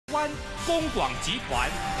湾公广集团、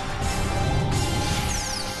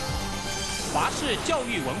华视教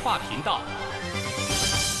育文化频道。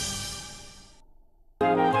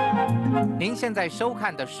您现在收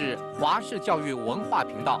看的是华视教育文化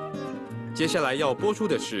频道。接下来要播出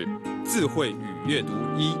的是《字汇与阅读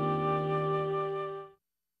一》。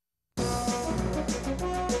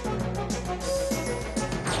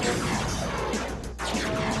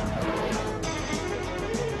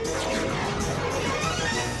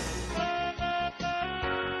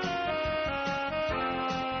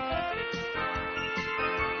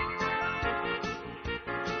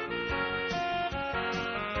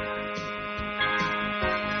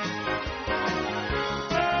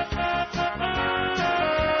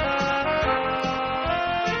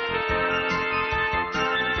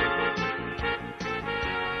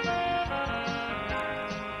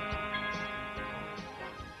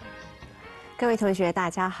各位同学，大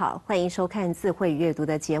家好，欢迎收看字汇阅读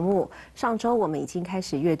的节目。上周我们已经开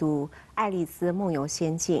始阅读《爱丽丝梦游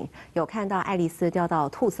仙境》，有看到爱丽丝掉到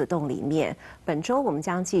兔子洞里面。本周我们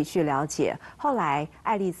将继续了解，后来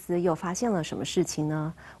爱丽丝又发现了什么事情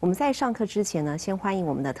呢？我们在上课之前呢，先欢迎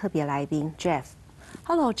我们的特别来宾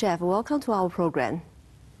Jeff。Hello, Jeff. Welcome to our program.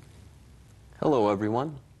 Hello,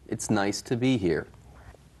 everyone. It's nice to be here.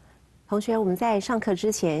 同学，我们在上课之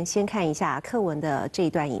前先看一下课文的这一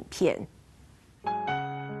段影片。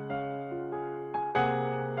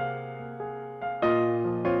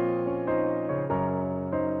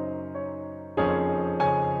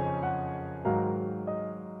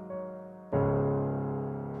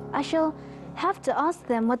I shall have to ask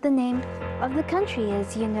them what the name of the country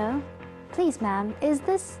is, you know. Please, ma'am, is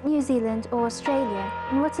this New Zealand or Australia?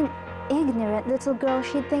 And what an ignorant little girl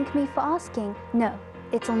she'd think me for asking. No,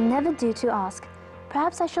 it'll never do to ask.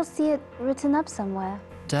 Perhaps I shall see it written up somewhere.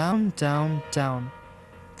 Down, down, down.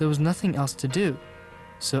 There was nothing else to do,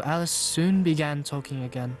 so Alice soon began talking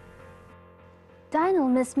again. Dinah'll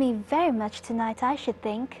miss me very much tonight, I should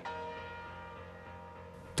think.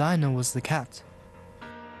 Dinah was the cat.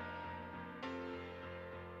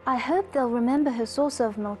 I hope they'll remember her saucer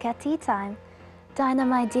of milk at tea time. Dinah,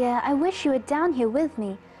 my dear, I wish you were down here with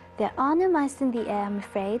me. There are no mice in the air, I'm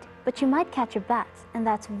afraid, but you might catch a bat, and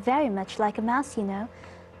that's very much like a mouse, you know.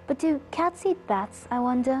 But do cats eat bats, I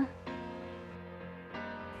wonder?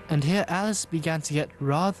 And here Alice began to get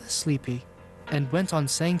rather sleepy, and went on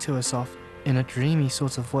saying to herself in a dreamy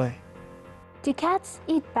sort of way. Do cats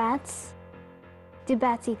eat bats? Do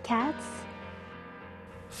bats eat cats?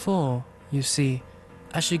 For, you see,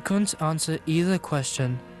 as she couldn't answer either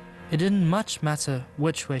question, it didn't much matter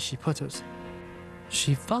which way she put it.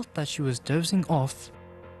 She felt that she was dozing off,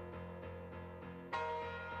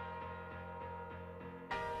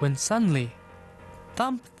 when suddenly,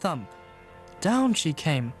 thump, thump, down she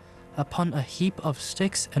came upon a heap of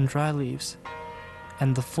sticks and dry leaves,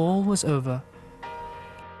 and the fall was over.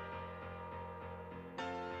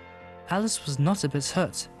 Alice was not a bit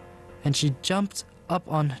hurt, and she jumped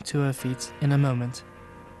up on to her feet in a moment.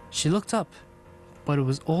 She looked up, but it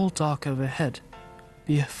was all dark overhead.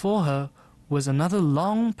 Before her was another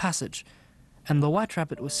long passage, and the White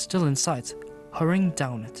Rabbit was still in sight, hurrying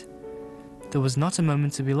down it. There was not a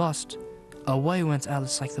moment to be lost. Away went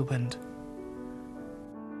Alice like the wind.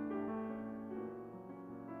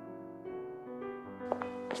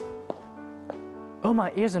 Oh,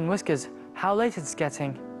 my ears and whiskers, how late it's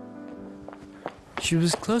getting. She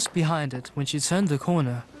was close behind it when she turned the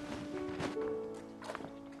corner.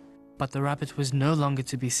 But the rabbit was no longer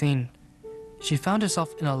to be seen. She found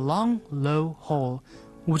herself in a long, low hall,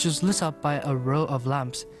 which was lit up by a row of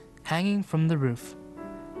lamps hanging from the roof.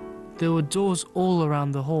 There were doors all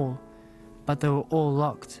around the hall, but they were all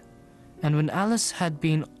locked. And when Alice had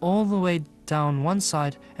been all the way down one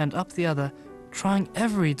side and up the other, trying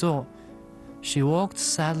every door, she walked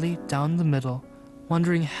sadly down the middle,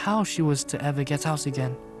 wondering how she was to ever get out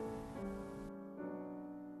again.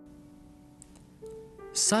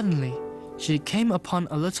 Suddenly, she came upon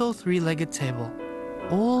a little three-legged table,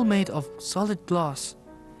 all made of solid glass.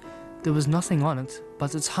 There was nothing on it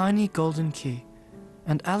but a tiny golden key,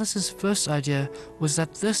 and Alice's first idea was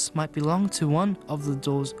that this might belong to one of the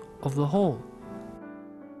doors of the hall.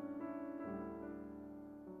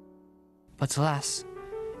 But alas,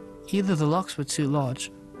 either the locks were too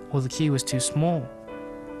large or the key was too small.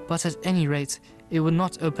 But at any rate, it would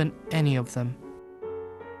not open any of them.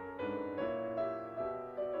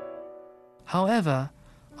 However,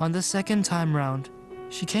 on the second time round,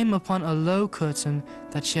 she came upon a low curtain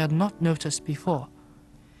that she had not noticed before,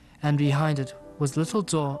 and behind it was a little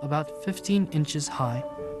door about 15 inches high.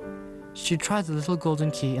 She tried the little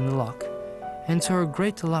golden key in the lock, and to her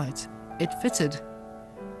great delight, it fitted.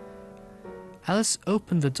 Alice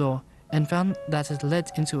opened the door and found that it led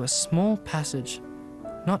into a small passage,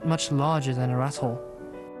 not much larger than a rat hole.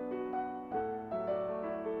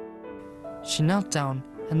 She knelt down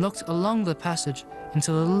and looked along the passage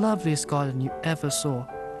into the loveliest garden you ever saw.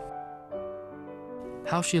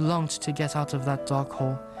 How she longed to get out of that dark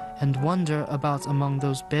hole and wander about among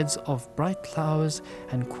those beds of bright flowers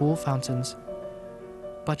and cool fountains.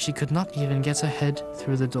 But she could not even get her head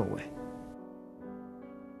through the doorway.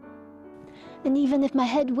 And even if my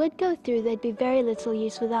head would go through, there'd be very little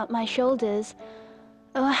use without my shoulders.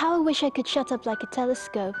 Oh, how I wish I could shut up like a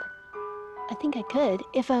telescope. I think I could,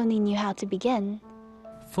 if I only knew how to begin.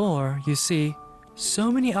 For, you see,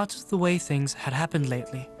 so many out-of-the-way things had happened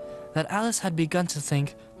lately that Alice had begun to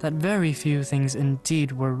think that very few things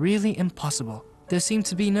indeed were really impossible. There seemed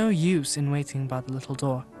to be no use in waiting by the little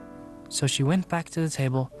door. So she went back to the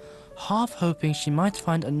table, half hoping she might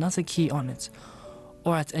find another key on it,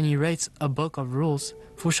 or at any rate a book of rules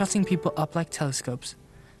for shutting people up like telescopes.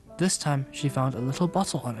 This time she found a little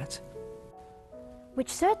bottle on it. Which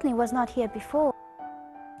certainly was not here before.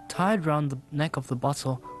 Tied round the neck of the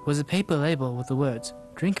bottle was a paper label with the words,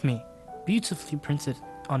 "Drink me," beautifully printed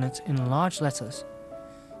on it in large letters.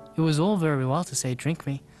 It was all very well to say "drink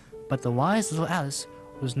me," but the wise little Alice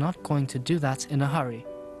was not going to do that in a hurry.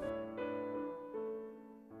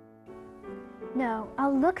 No,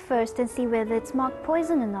 I'll look first and see whether it's marked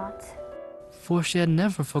poison or not. For she had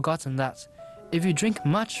never forgotten that, if you drink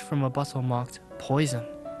much from a bottle marked poison,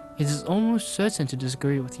 it is almost certain to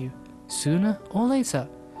disagree with you, sooner or later.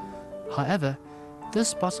 However,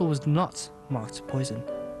 this bottle was not marked poison,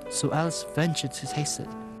 so Alice ventured to taste it,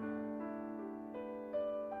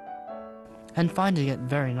 and finding it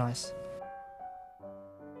very nice.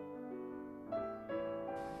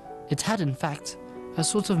 It had, in fact, a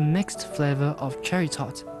sort of mixed flavor of cherry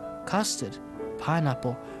tart, custard,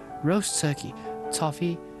 pineapple, roast turkey,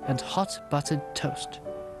 toffee, and hot buttered toast.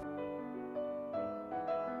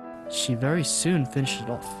 She very soon finished it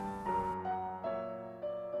off.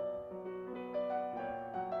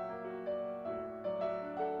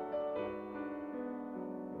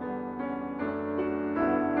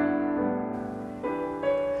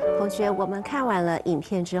同学，我们看完了影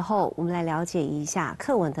片之后，我们来了解一下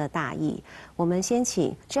课文的大意。我们先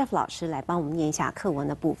请 Jeff 老师来帮我们念一下课文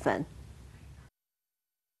的部分。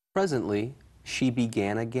Presently, she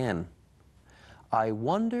began again. I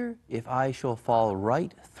wonder if I shall fall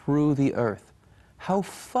right through the earth. How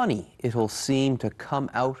funny it'll seem to come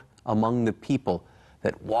out among the people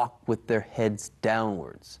that walk with their heads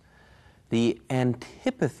downwards. The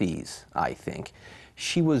antipathies, I think.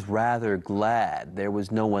 She was rather glad there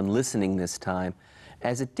was no one listening this time,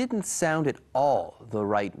 as it didn't sound at all the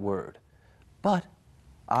right word. But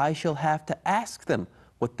I shall have to ask them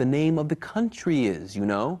what the name of the country is, you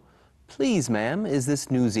know. Please, ma'am, is this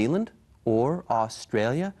New Zealand or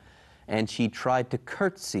Australia? And she tried to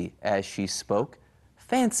curtsy as she spoke.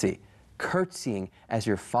 Fancy curtsying as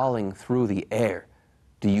you're falling through the air.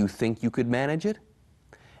 Do you think you could manage it?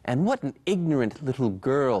 And what an ignorant little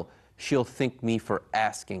girl she'll think me for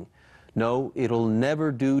asking. No, it'll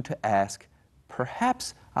never do to ask.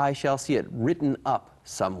 Perhaps I shall see it written up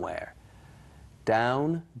somewhere.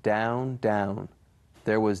 Down, down, down.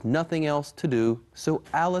 There was nothing else to do, so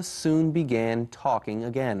Alice soon began talking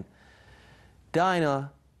again.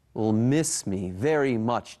 Dinah will miss me very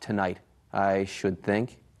much tonight, I should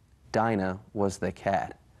think. Dinah was the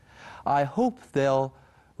cat. I hope they'll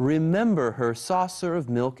remember her saucer of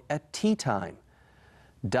milk at tea time.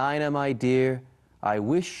 Dinah, my dear, I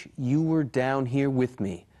wish you were down here with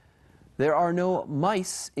me. There are no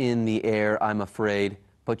mice in the air, I'm afraid,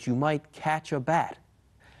 but you might catch a bat.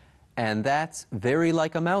 And that's very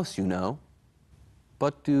like a mouse, you know.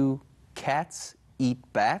 But do cats eat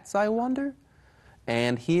bats, I wonder?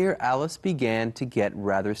 And here Alice began to get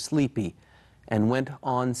rather sleepy, and went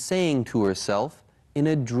on saying to herself, in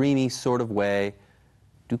a dreamy sort of way,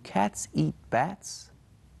 do cats eat bats?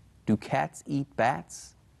 Do cats eat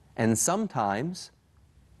bats? And sometimes,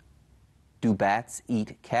 do bats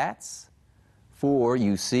eat cats? For,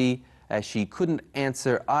 you see, as she couldn't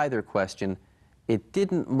answer either question, it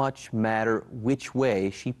didn't much matter which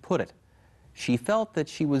way she put it. She felt that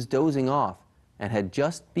she was dozing off, and had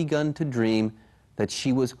just begun to dream that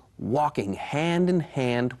she was walking hand in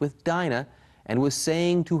hand with Dinah, and was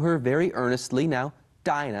saying to her very earnestly, now,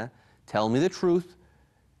 Dinah, tell me the truth.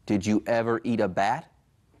 Did you ever eat a bat?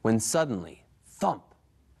 When suddenly, thump,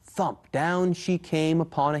 thump, down she came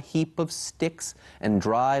upon a heap of sticks and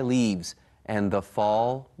dry leaves, and the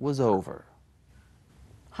fall was over.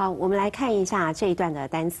 好，我们来看一下这一段的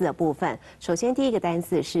单字的部分。首先，第一个单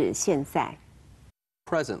字是现在。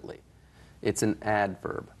Presently. It's an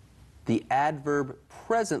adverb. The adverb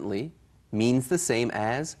presently means the same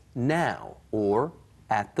as now or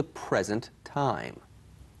at the present time.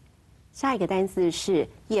 下一个单字是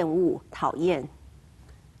厌恶、讨厌。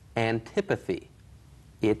Antipathy.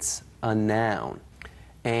 It's a noun.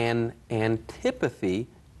 An antipathy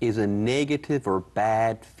is a negative or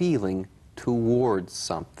bad feeling towards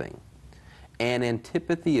something. An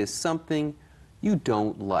antipathy is something you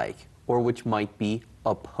don't like or which might be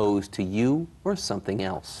opposed to you or something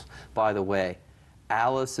else. By the way,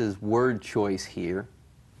 Alice's word choice here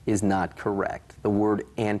is not correct. The word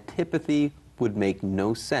antipathy would make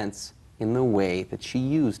no sense in the way that she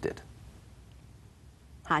used it.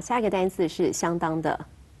 好，下一个单字是相当的。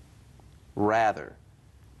Rather.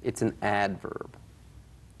 It's an adverb.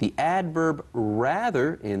 The adverb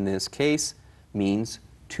rather in this case means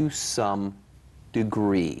to some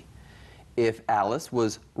degree. If Alice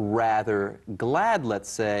was rather glad, let's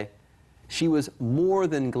say, she was more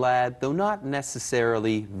than glad, though not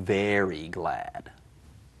necessarily very glad.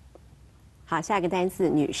 好，下一个单字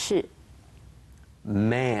女士。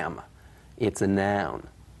Ma'am. It's a noun.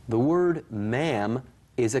 The word ma'am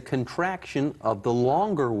is a contraction of the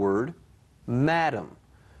longer word madam.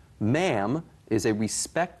 Ma'am is a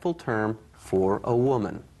respectful term for a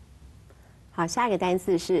woman. 好，下一个单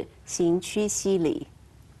字是行屈膝礼。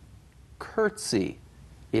Curtsy.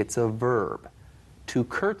 It's a verb. To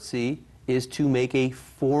curtsy is to make a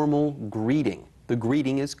formal greeting. The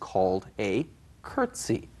greeting is called a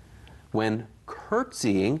curtsy. When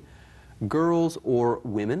curtsying, girls or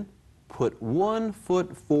women put one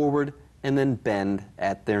foot forward and then bend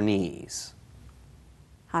at their knees.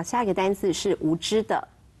 好，下一个单字是无知的。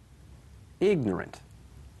Ignorant.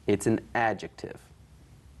 It's an adjective.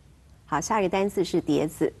 好，下一个单字是碟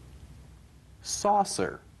子。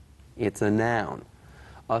Saucer. It's a noun.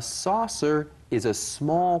 A saucer is a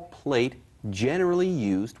small plate generally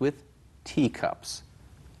used with teacups.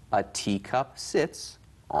 A teacup sits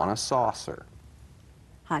on a saucer.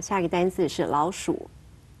 好，下一个单字是老鼠。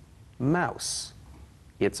Mouse.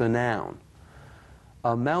 It's a noun.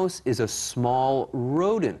 A mouse is a small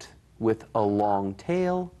rodent with a long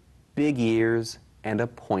tail, big ears, and a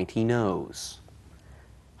pointy nose.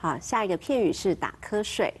 好，下一个片语是打瞌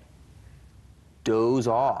睡。Doze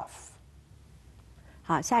off.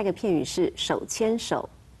 好，下一个片语是手牵手。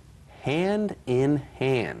Hand in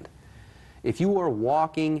hand. If you are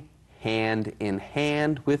walking hand in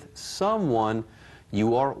hand with someone,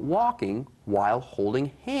 you are walking while holding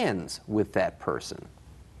hands with that person.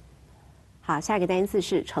 好，下一个单字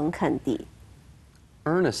是诚恳地。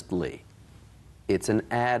Earnestly. It's an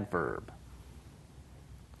adverb.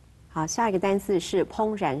 好，下一个单字是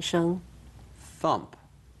怦然声。Thump.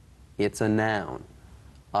 It's a noun.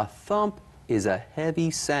 A thump is a heavy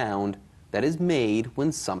sound that is made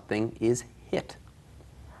when something is hit.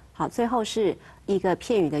 好，最后是一个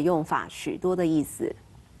片语的用法，许多的意思。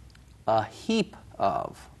A heap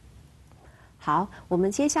of. 好，我们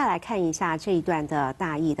接下来看一下这一段的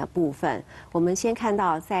大意的部分。我们先看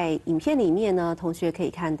到在影片里面呢，同学可以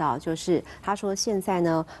看到，就是他说现在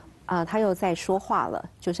呢，他又在说话了，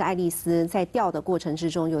就是爱丽丝在钓的过程之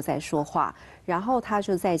中又在说话，然后他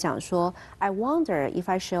就在讲说 ，I wonder if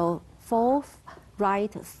I shall fall right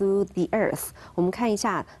through the earth。我们看一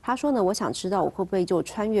下，他说呢，我想知道我会不会就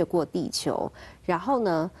穿越过地球。然后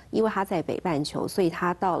呢，因为他在北半球，所以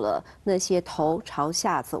他到了那些头朝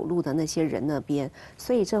下走路的那些人那边，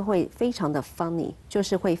所以这会非常的 funny， 就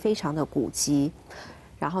是会非常的古迹。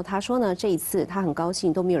然后他说呢，这一次他很高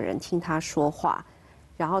兴都没有人听他说话。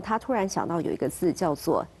然后他突然想到有一个字叫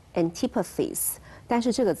做 antipathies， 但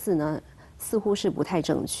是这个字呢似乎是不太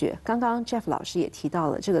正确。刚刚 Jeff 老师也提到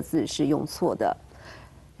了这个字是用错的。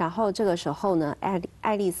然后这个时候呢，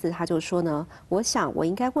爱丽丝她就说呢，我想我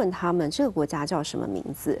应该问他们这个国家叫什么名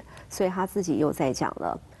字，所以她自己又在讲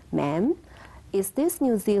了 ，Ma'am, is this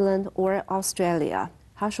New Zealand or Australia？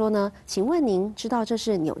 她说呢，请问您知道这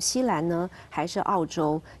是纽西兰呢，还是澳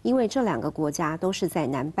洲？因为这两个国家都是在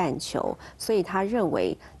南半球，所以她认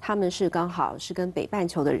为他们是刚好是跟北半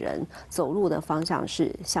球的人走路的方向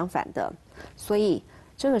是相反的，所以。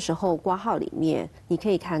这个时候，括号里面你可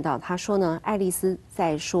以看到，他说呢，爱丽丝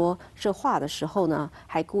在说这话的时候呢，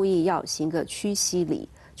还故意要行个屈膝礼，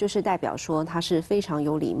就是代表说他是非常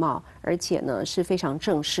有礼貌，而且呢是非常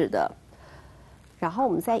正式的。然后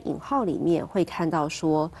我们在引号里面会看到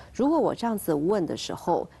说，如果我这样子问的时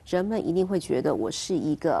候，人们一定会觉得我是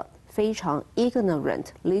一个非常 ignorant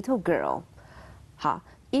little girl。好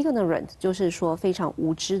 ，ignorant 就是说非常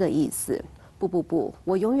无知的意思。不，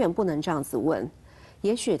我永远不能这样子问。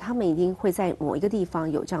也许他们一定会在某一个地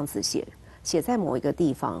方有这样子写在某一个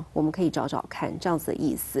地方，我们可以找找看这样子的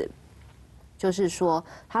意思。就是说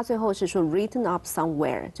它最后是说 written up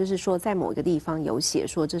somewhere， 就是说在某一个地方有写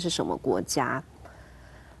说这是什么国家。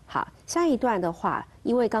好，下一段的话，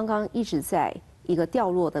因为刚刚一直在一个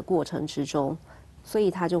掉落的过程之中，所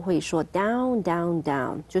以他就会说 down down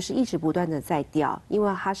down， 就是一直不断的在掉，因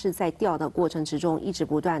为他是在掉的过程之中一直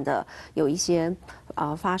不断的有一些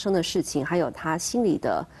发生的事情，还有他心里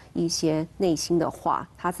的一些内心的话，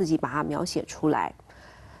他自己把它描写出来。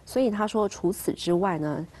所以他说除此之外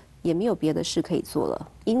呢，也没有别的事可以做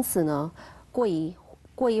了。因此呢，过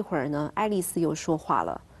一会儿呢，爱丽丝又说话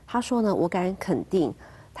了。她说呢，我敢肯定，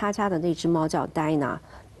她家的那只猫叫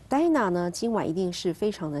Dinah。Dinah 呢，今晚一定是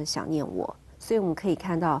非常的想念我。所以我们可以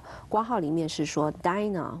看到括号里面是说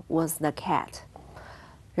Dinah was the cat。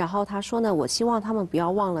然后他说呢，我希望他们不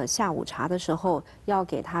要忘了下午茶的时候要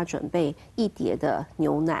给他准备一碟的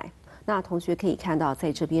牛奶。那同学可以看到，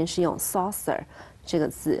在这边是用 saucer 这个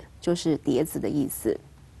字，就是碟子的意思。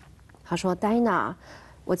他说 Dinah，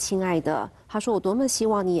 我亲爱的，他说我多么希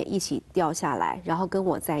望你也一起掉下来，然后跟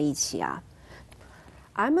我在一起啊。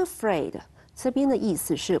I'm afraid， 这边的意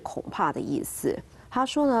思是恐怕的意思。他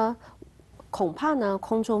说呢，恐怕呢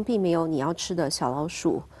空中并没有你要吃的小老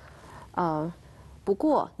鼠，不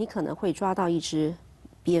过你可能会抓到一只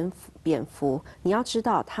蝙蝠。你要知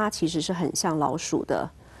道，它其实是很像老鼠的。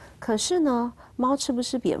可是呢，猫吃不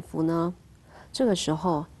吃蝙蝠呢？这个时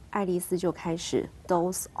候，爱丽丝就开始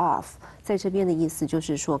doze off， 在这边的意思就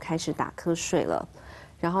是说开始打瞌睡了。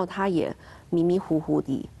然后她也迷迷糊糊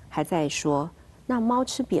地还在说：“那猫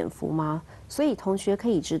吃蝙蝠吗？”所以同学可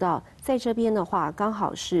以知道，在这边的话，刚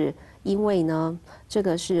好是因为呢，这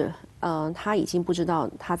个是他已经不知道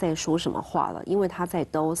他在说什么话了，因为他在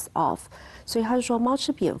doze off， 所以他就说猫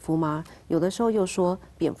吃蝙蝠吗？有的时候又说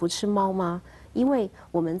蝙蝠吃猫吗？因为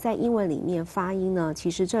我们在英文里面发音呢，其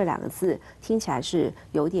实这两个字听起来是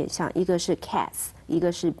有点像，一个是 cats， 一个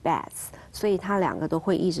是 bats， 所以它两个都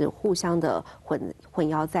会一直互相的混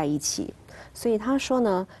淆在一起。所以他说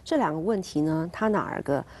呢，这两个问题呢，他哪儿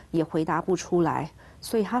个也回答不出来，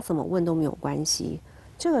所以他怎么问都没有关系。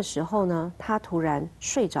这个时候呢，他突然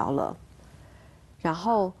睡着了，然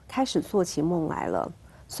后开始做起梦来了。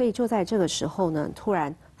所以就在这个时候呢，突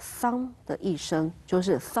然 thump 的一声，就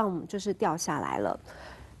是 thump 就是掉下来了，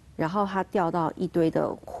然后他掉到一堆的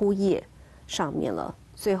枯叶上面了，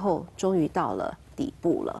最后终于到了底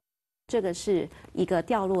部了。这个是一个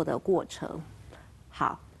掉落的过程。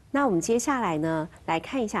好，那我们接下来呢，来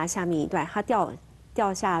看一下下面一段，它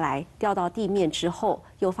掉下来，掉到地面之后，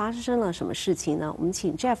又发生了什么事情呢？我们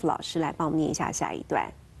请 Jeff 老师来帮我们念一下下一段。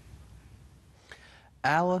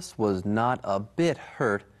Alice was not a bit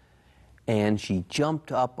hurt, and she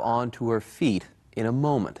jumped up onto her feet in a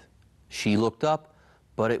moment. She looked up,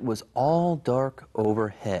 but it was all dark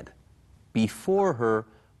overhead. Before her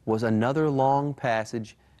was another long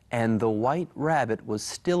passage, and the white rabbit was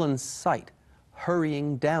still in sight,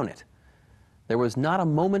 hurrying down it. There was not a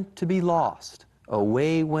moment to be lost.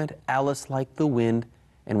 Away went Alice like the wind,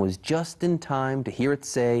 and was just in time to hear it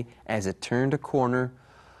say, as it turned a corner,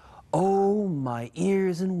 "Oh, my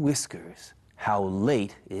ears and whiskers, how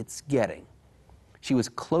late it's getting." She was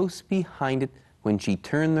close behind it when she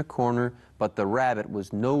turned the corner, but the rabbit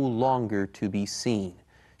was no longer to be seen.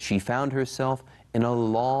 She found herself in a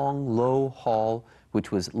long, low hall,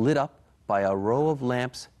 which was lit up by a row of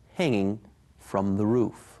lamps hanging from the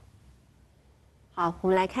roof. 好，我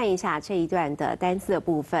们来看一下这一段的单字的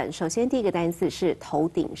部分。首先，第一个单字是头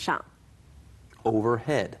顶上。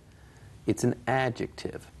Overhead. It's an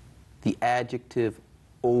adjective. The adjective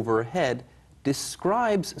overhead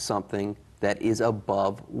describes something that is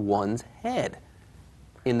above one's head.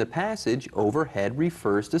 In the passage, overhead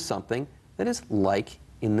refers to something that is like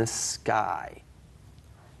in the sky.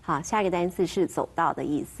 好，下一个单词是走道的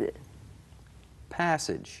意思。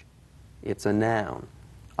Passage. It's a noun.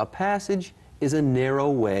 A passage is a narrow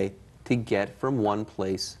way to get from one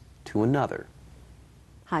place to another.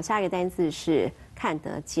 好，下一个单词是看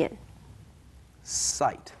得见。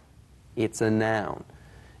Sight. It's a noun.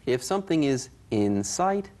 If something is in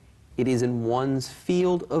sight, it is in one's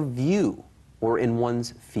field of view or in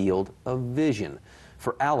one's field of vision.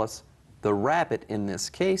 For Alice, the rabbit in this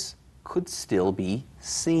case could still be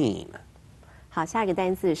seen. 好，下一个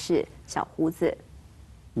单词是小胡子。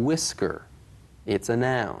Whisker. It's a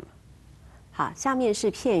noun. 好，下面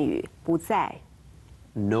是片语不在。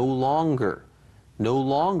No longer. No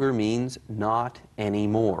longer means not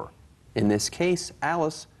anymore. In this case,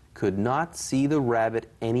 Alice could not see the rabbit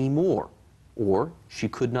anymore, or she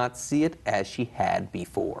could not see it as she had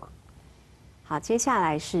before. 好，接下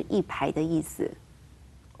来是一排的意思。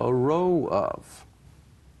A row of.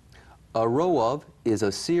 A row of is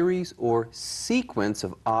a series or sequence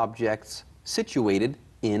of objects situated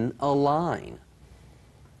in a line.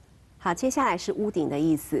 好，接下来是屋顶的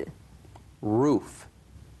意思。Roof.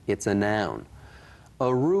 It's a noun. A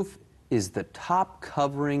roof is the top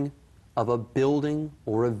covering of a building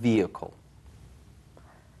or a vehicle.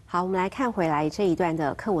 好，我们来看回来这一段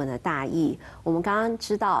的课文的大意。我们刚刚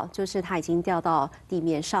知道，就是它已经掉到地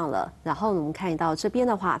面上了。然后我们看到这边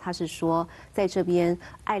的话，它是说，在这边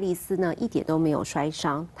爱丽丝呢一点都没有摔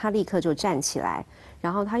伤，她立刻就站起来。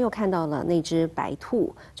然后她又看到了那只白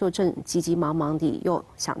兔，就正急急忙忙地又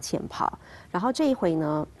向前跑。然后这一回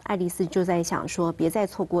呢，爱丽丝就在想说，别再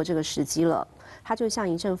错过这个时机了。她就像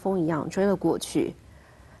一阵风一样追了过去。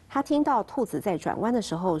她听到兔子在转弯的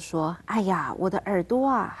时候说：“哎呀，我的耳朵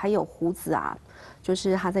啊，还有胡子啊！”就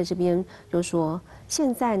是她在这边就说：“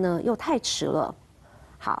现在呢又太迟了。”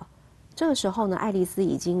好，这个时候呢，爱丽丝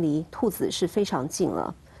已经离兔子是非常近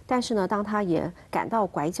了。但是呢，当她也赶到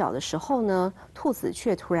拐角的时候呢，兔子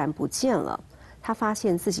却突然不见了。她发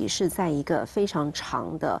现自己是在一个非常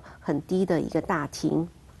长的、很低的一个大厅。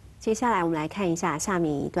接下来我们来看一下下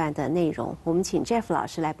面一段的内容。我们请 Jeff 老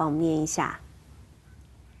师来帮我们念一下。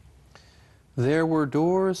There were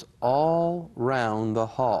doors all round the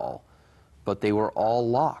hall, but they were all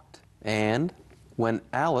locked, and when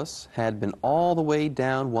Alice had been all the way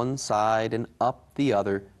down one side and up the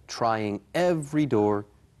other, trying every door,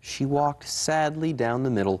 she walked sadly down the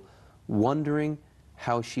middle, wondering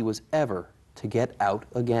how she was ever to get out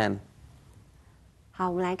again. 好，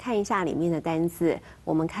我们来看一下里面的单字。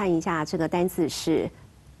我们看一下这个单字是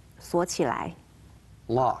锁起来。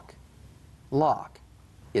Lock. Lock.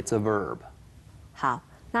 It's a verb. 好，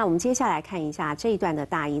那我们接下来看一下这一段的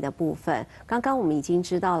大意的部分。刚刚我们已经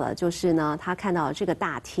知道了，就是呢，他看到了这个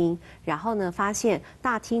大厅，然后呢，发现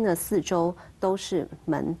大厅的四周都是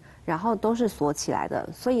门，然后都是锁起来的。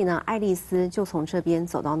所以呢，爱丽丝就从这边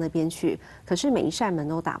走到那边去，可是每一扇门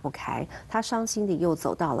都打不开。她伤心地又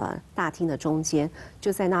走到了大厅的中间，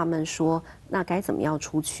就在纳闷说：“那该怎么样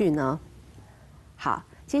出去呢？”好，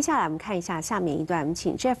接下来我们看一下下面一段，我们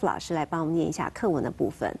请 Jeff 老师来帮我们念一下课文的部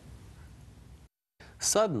分。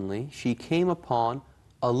Suddenly, she came upon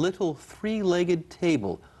a little three-legged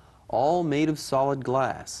table, all made of solid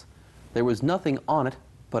glass. There was nothing on it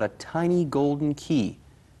but a tiny golden key,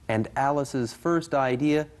 and Alice's first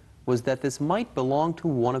idea was that this might belong to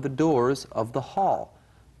one of the doors of the hall.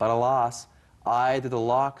 But alas, either the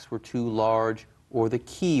locks were too large or the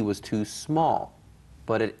key was too small.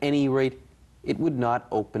 But at any rate, it would not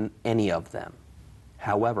open any of them.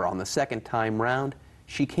 However, on the second time round,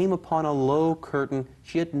 she came upon a low curtain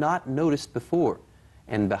she had not noticed before,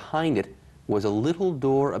 and behind it was a little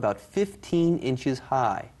door about 15 inches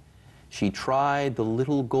high. She tried the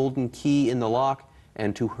little golden key in the lock,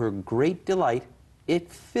 and to her great delight, it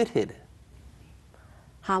fitted.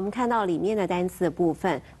 好，我们看到里面的单词的部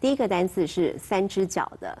分，第一个单词是三只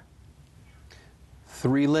脚的。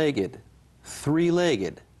Three-legged.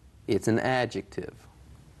 Three-legged. It's an adjective.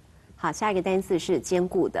 好，下一个单词是坚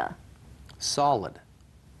固的。Solid.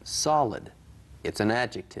 Solid. It's an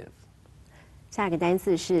adjective. 下一个单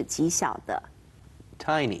词是极小的。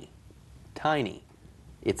Tiny. Tiny.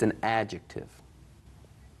 It's an adjective.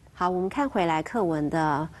 好，我们看回来课文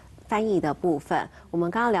的翻译的部分。我们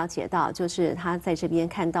刚刚了解到，就是他在这边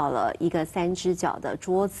看到了一个三只脚的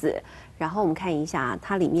桌子。然后我们看一下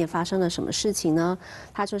它里面发生了什么事情呢？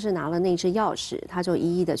他就是拿了那只钥匙，他就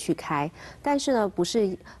一一的去开，但是呢，不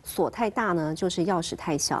是锁太大呢，就是钥匙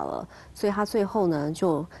太小了，所以他最后呢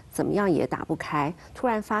就怎么样也打不开。突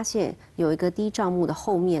然发现有一个低帐幕的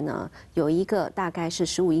后面呢，有一个大概是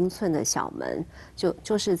15英寸的小门，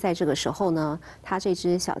就是在这个时候呢，他这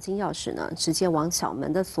只小金钥匙呢，直接往小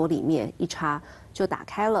门的锁里面一插，就打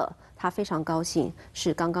开了。他非常高兴，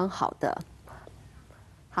是刚刚好的。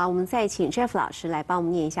好，我们再请 Jeff 老师来帮我们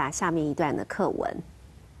念一下下面一段的课文。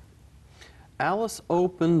Alice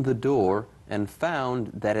opened the door and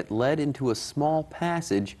found that it led into a small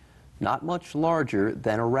passage not much larger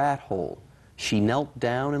than a rat hole. She knelt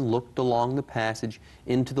down and looked along the passage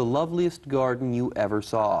into the loveliest garden you ever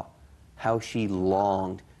saw. How she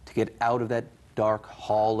longed to get out of that dark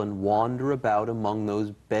hall and wander about among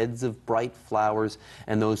those beds of bright flowers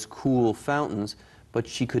and those cool fountains, but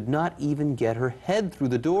she could not even get her head through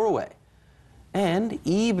the doorway. And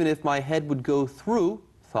even if my head would go through,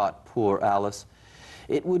 thought poor Alice,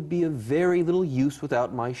 it would be of very little use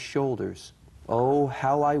without my shoulders. Oh,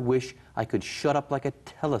 how I wish I could shut up like a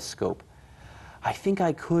telescope. I think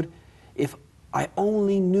I could if I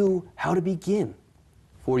only knew how to begin.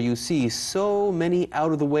 For you see, so many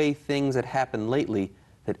out-of-the-way things had happened lately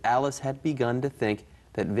that Alice had begun to think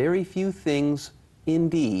that very few things,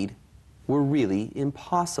 indeed, were really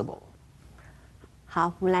impossible. 好，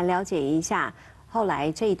我们来了解一下后来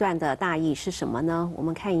这一段的大意是什么呢？我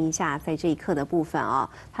们看一下在这一课的部分啊，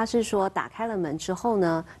他是说打开了门之后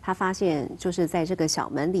呢，他发现就是在这个小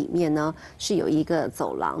门里面呢是有一个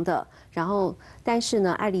走廊的，然后但是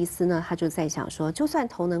呢，爱丽丝呢，她就在想说，就算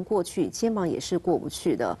头能过去，肩膀也是过不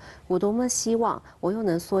去的。我多么希望我又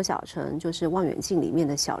能缩小成就是望远镜里面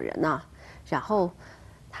的小人啊！然后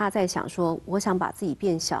他在想说，我想把自己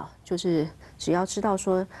变小，就是只要知道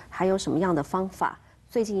说还有什么样的方法。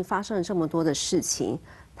最近发生了这么多的事情，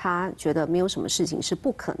他觉得没有什么事情是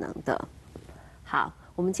不可能的。好，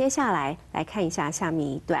我们接下来来看一下下面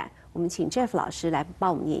一段，我们请 Jeff 老师来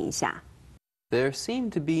帮我们念一下。There seemed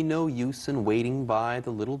to be no use in waiting by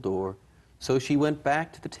the little door, so she went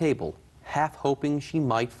back to the table, half hoping she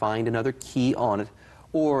might find another key on it,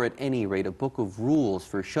 or at any rate a book of rules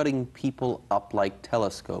for shutting people up like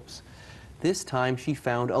telescopes. This time she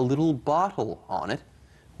found a little bottle on it,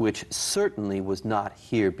 which certainly was not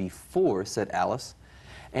here before, said Alice,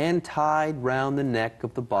 and tied round the neck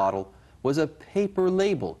of the bottle was a paper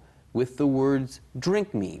label with the words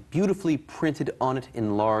 "Drink Me" beautifully printed on it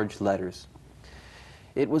in large letters.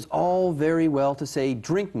 It was all very well to say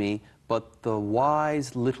 "Drink me," but the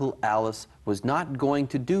wise little Alice was not going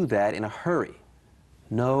to do that in a hurry.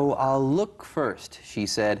 "No, I'll look first," she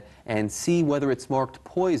said, "and see whether it's marked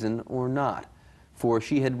poison or not." For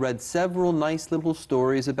she had read several nice little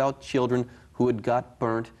stories about children who had got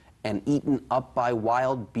burnt and eaten up by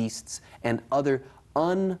wild beasts and other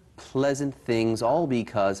unpleasant things, all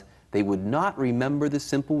because they would not remember the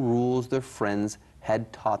simple rules their friends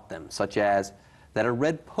had taught them, such as that a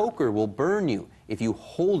red poker will burn you if you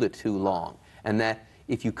hold it too long, and that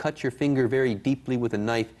if you cut your finger very deeply with a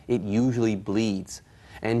knife, it usually bleeds.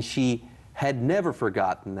 And she had never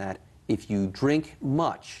forgotten that if you drink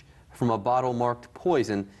much from a bottle marked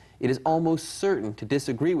poison, it is almost certain to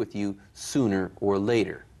disagree with you sooner or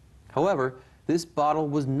later. However, this bottle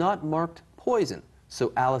was not marked poison,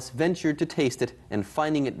 so Alice ventured to taste it, and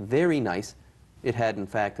finding it very nice, it had in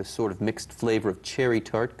fact a sort of mixed flavor of cherry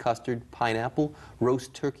tart, custard, pineapple,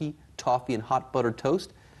 roast turkey, toffee, and hot buttered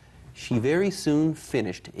toast, she very soon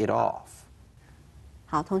finished it off.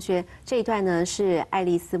 好，同学，这一段呢是《爱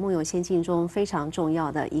丽丝梦游仙境》中非常重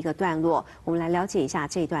要的一个段落。我们来了解一下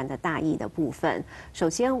这一段的大意的部分。首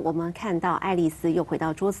先，我们看到爱丽丝又回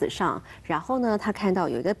到桌子上，然后呢，她看到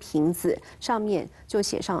有一个瓶子，上面就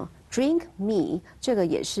写上 "Drink me"， 这个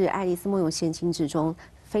也是《爱丽丝梦游仙境》之中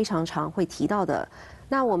非常常会提到的。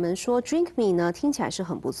那我们说 "Drink me" 呢，听起来是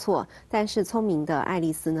很不错，但是聪明的爱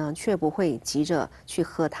丽丝呢，却不会急着去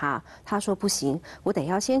喝它。她说不行，我得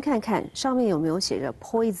要先看看上面有没有写着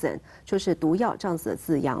 "poison"， 就是毒药这样子的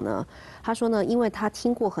字样呢。她说呢，因为她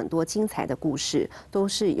听过很多精彩的故事，都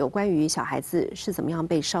是有关于小孩子是怎么样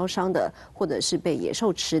被烧伤的，或者是被野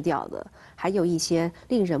兽吃掉的，还有一些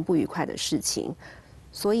令人不愉快的事情。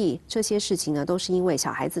所以这些事情呢，都是因为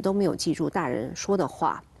小孩子都没有记住大人说的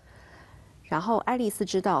话。然后爱丽丝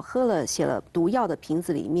知道，喝了写了毒药的瓶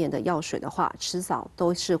子里面的药水的话，迟早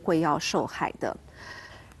都是会要受害的。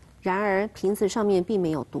然而瓶子上面并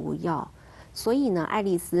没有毒药，所以呢，爱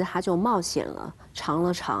丽丝她就冒险了，尝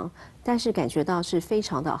了尝，但是感觉到是非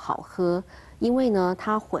常的好喝，因为呢，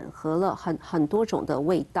它混合了很多种的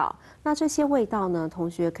味道。那这些味道呢，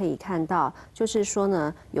同学可以看到，就是说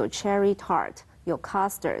呢，有 cherry tart， 有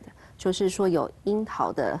custard， 就是说有樱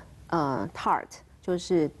桃的tart， 就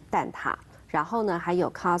是蛋挞。然后呢，还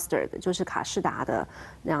有 custard， 就是卡士达的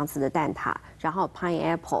那样子的蛋挞，然后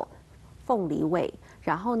pineapple， 凤梨味，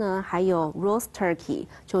然后呢，还有 roast turkey，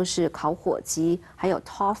 就是烤火鸡，还有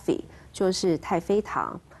toffee， 就是太妃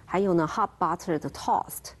糖，还有呢 hot butter 的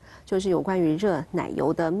toast， 就是有关于热奶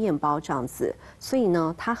油的面包这样子。所以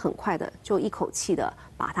呢，他很快的就一口气的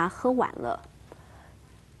把它喝完了。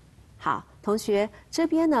好，同学，这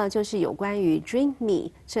边呢就是有关于 "Drink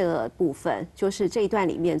me" 这个部分，就是这一段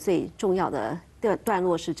里面最重要的段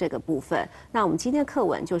落是这个部分。那我们今天的课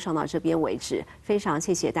文就上到这边为止，非常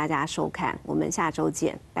谢谢大家收看，我们下周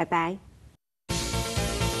见，拜拜。